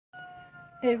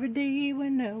Every day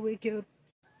when I wake up,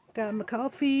 got my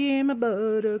coffee and my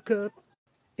buttercup.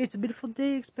 It's a beautiful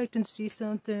day, expecting to see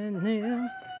something new,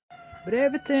 but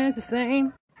everything's the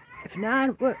same. If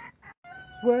not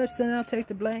worse, then I'll take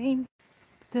the blame.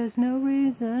 There's no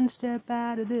reason to step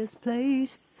out of this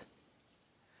place.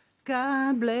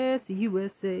 God bless the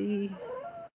USA.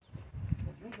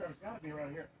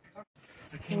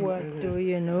 What do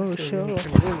you know? Show. Use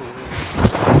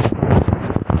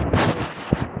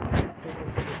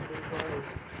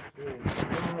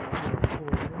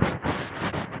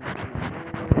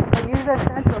the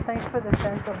stencil. Thanks for the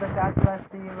stencil. The God bless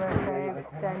the USA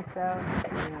stencil.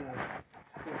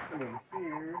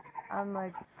 I'm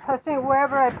like posting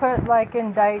wherever I put like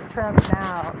indict Trump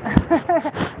now.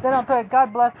 Then I'll put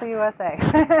God bless the USA.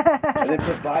 I didn't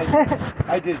put Biden.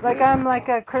 I did like this. I'm like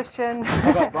a Christian.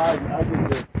 How about Biden? I did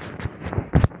this.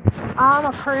 I'm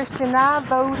a Christian. I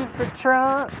voted for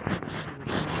Trump.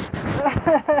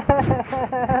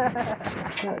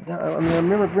 I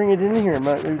remember bringing it in here.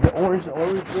 There's the orange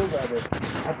bill by there.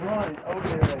 I brought it over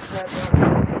there and I sat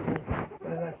down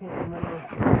and I can't remember.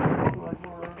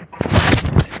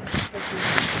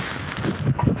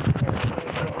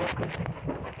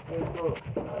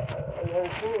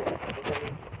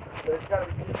 There's got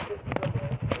to be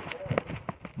somewhere.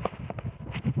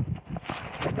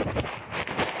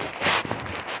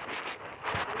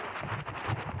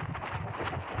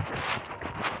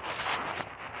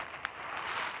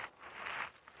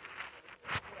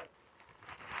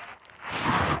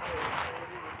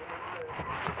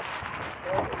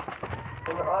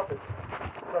 In the office.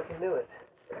 Fucking knew it.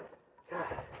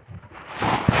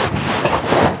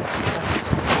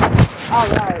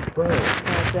 Alright.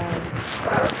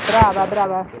 Brava,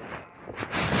 brava.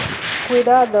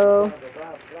 Cuidado.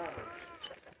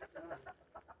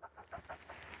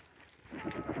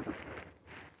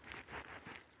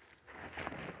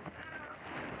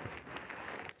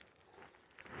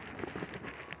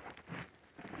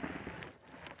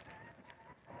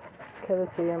 Okay,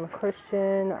 let's see. I'm a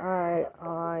Christian. I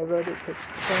voted for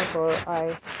Trump, or if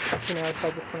I just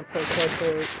want to play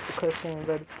character the Christian and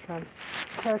voted for Trump.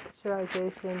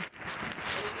 Caricaturization.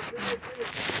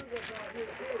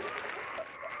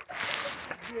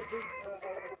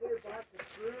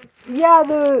 Yeah,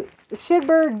 the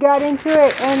shitbird got into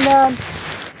it and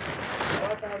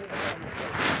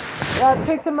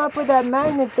picked him up with that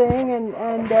magnet thing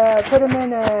and put him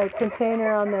in a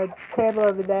container on the table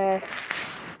over there.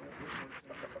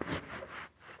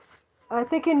 I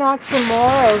think he knocked some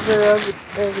more over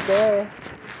there.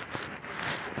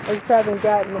 I just haven't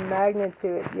gotten the magnet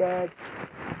to it yet.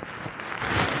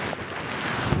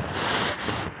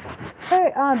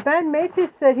 Hey, Ben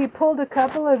Matus said he pulled a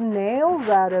couple of nails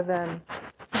out of him.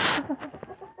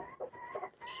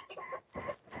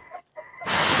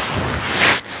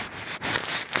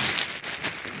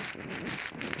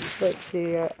 Let's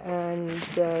see,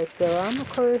 so I'm a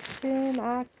Christian.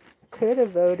 I could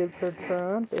have voted for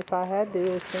Trump if I had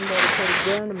to, if somebody put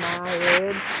a gun to my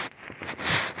head.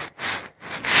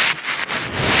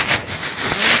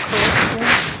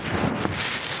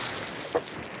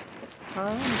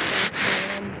 I'm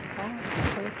a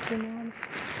Christian.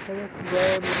 So let's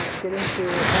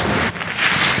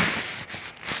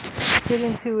get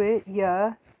into it,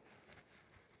 yeah.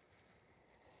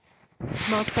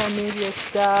 Multimedia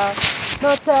style.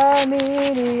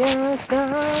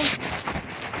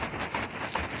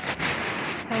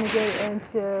 Trying to get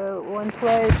into one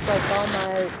place, like all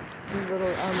my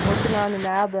little, I'm working on an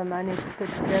album I need to put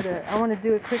together. I want to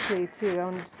do it quickly too. I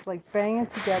want to just like bang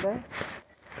it together.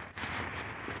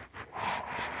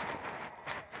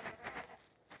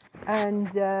 And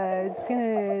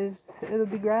it'll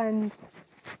be grand.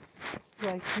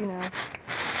 Like,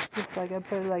 just like I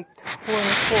put like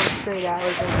 24 straight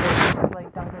hours of it, just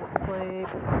like don't go to sleep.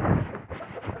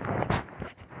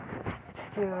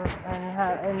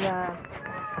 And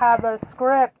have a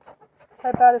script.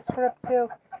 Type out a script too.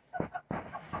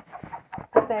 At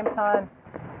the same time,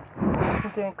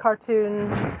 I'm doing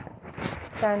cartoons,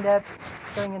 stand-up,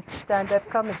 doing stand-up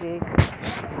comedy.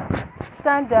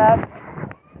 Stand-up.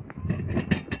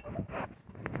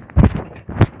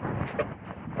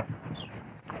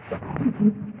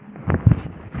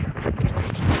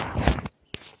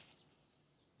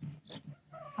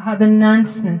 I have an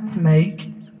announcement to make.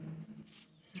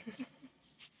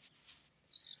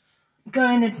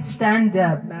 Going to stand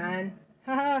up, man.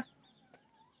 Haha.